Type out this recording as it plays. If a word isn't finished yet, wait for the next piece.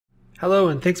Hello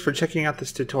and thanks for checking out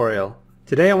this tutorial.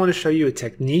 Today I want to show you a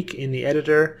technique in the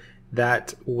editor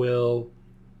that will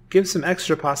give some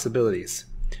extra possibilities.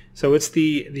 So it's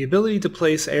the ability to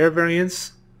place air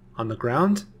variants on the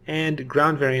ground and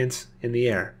ground variants in the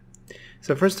air.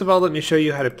 So first of all, let me show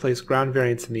you how to place ground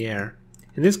variants in the air.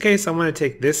 In this case, I want to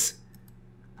take this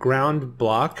ground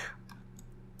block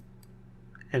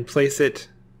and place it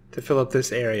to fill up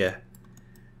this area.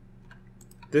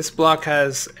 This block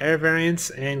has air variants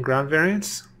and ground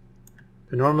variants.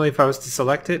 So normally if I was to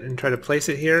select it and try to place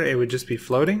it here, it would just be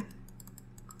floating.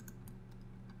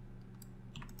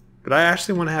 But I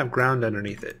actually want to have ground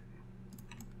underneath it.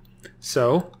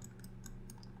 So,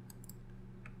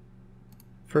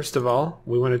 first of all,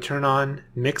 we want to turn on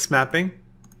mix mapping.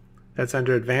 That's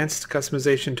under Advanced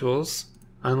Customization Tools,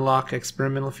 Unlock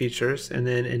Experimental Features, and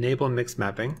then Enable Mix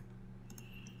Mapping.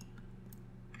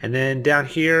 And then down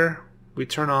here, we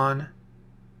turn on,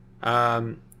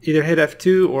 either hit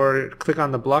F2 or click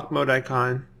on the block mode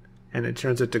icon and it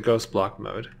turns it to ghost block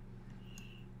mode.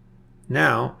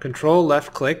 Now control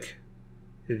left click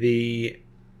the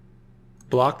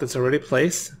block that's already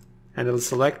placed and it'll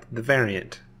select the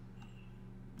variant,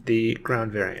 the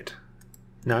ground variant.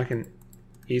 Now I can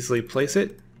easily place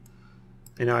it,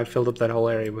 and now I've filled up that whole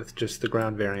area with just the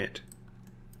ground variant.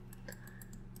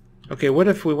 Okay, what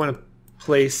if we want to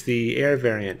place the air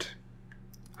variant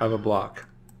of a block?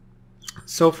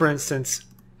 So for instance,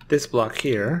 this block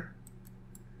here,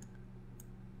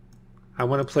 I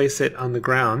want to place it on the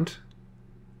ground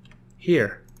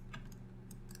here.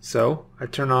 So I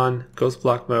turn on ghost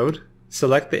block mode,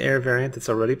 select the air variant that's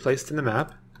already placed in the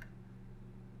map,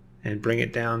 and bring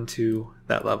it down to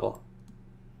that level.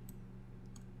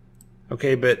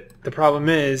 Okay, but the problem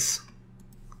is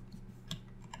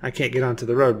I can't get onto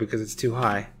the road because it's too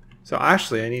high. So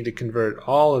actually I need to convert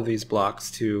all of these blocks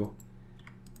to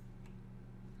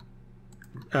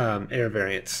air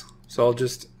variants. So I'll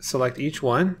just select each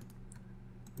one,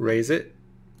 raise it,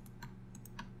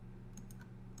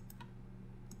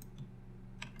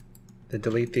 then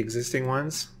delete the existing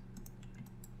ones,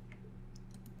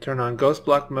 turn on ghost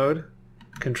block mode,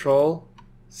 control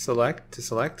select to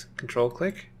select, control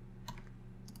click,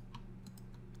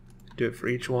 do it for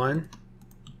each one.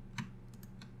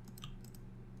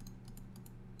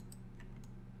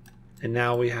 And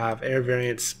now we have air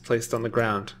variants placed on the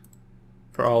ground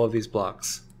for all of these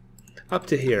blocks up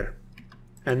to here.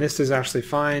 And this is actually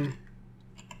fine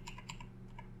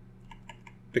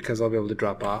because I'll be able to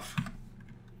drop off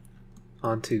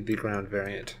onto the ground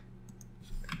variant.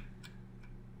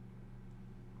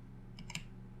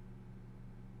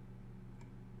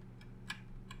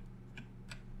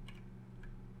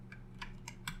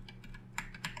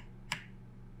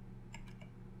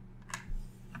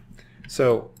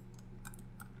 So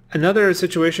another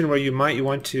situation where you might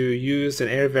want to use an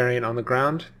air variant on the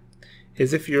ground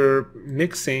is if you're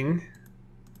mixing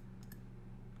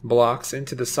blocks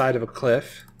into the side of a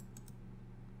cliff.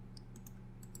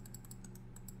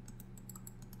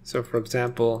 So for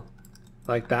example,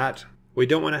 like that. We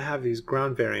don't want to have these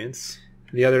ground variants.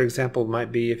 The other example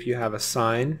might be if you have a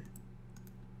sign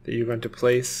that you're going to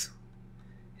place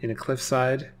in a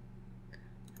cliffside.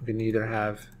 You can either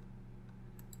have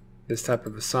this type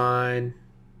of a sign,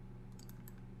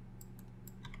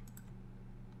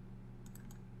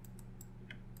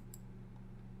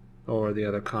 or the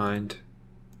other kind.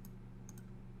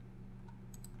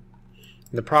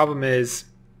 The problem is,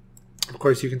 of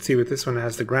course, you can see with this one it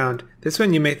has the ground. This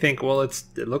one you may think, well, it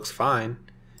looks fine,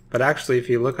 but actually if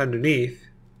you look underneath,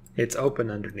 it's open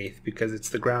underneath because it's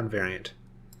the ground variant.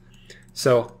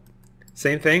 So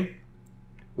same thing,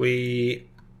 we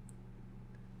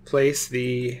place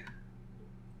the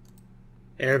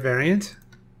air variant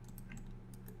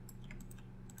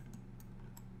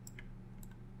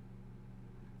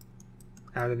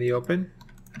out in the open.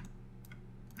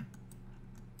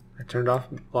 I turned off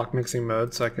block mixing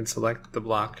mode so I can select the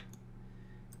block.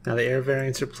 Now the air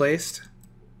variants are placed.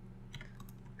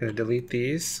 I'm going to delete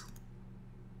these.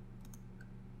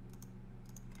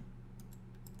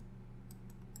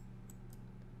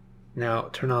 Now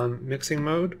turn on mixing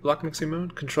mode, block mixing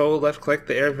mode, control left click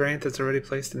the air variant that's already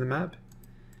placed in the map.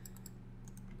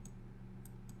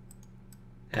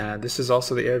 This is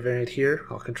also the air variant here.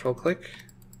 I'll control click.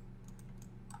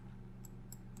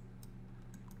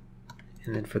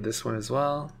 And then for this one as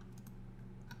well,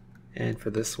 and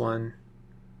for this one.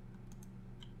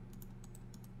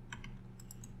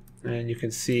 And you can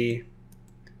see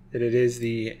that it is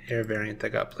the air variant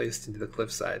that got placed into the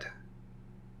cliffside.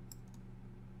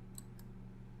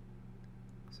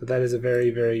 So that is a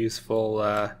very, very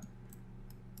useful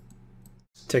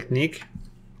technique.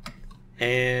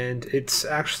 and it's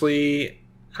actually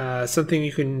something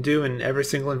you can do in every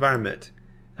single environment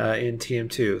in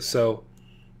TM2. So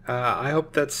I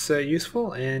hope that's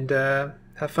useful, and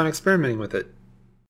have fun experimenting with it.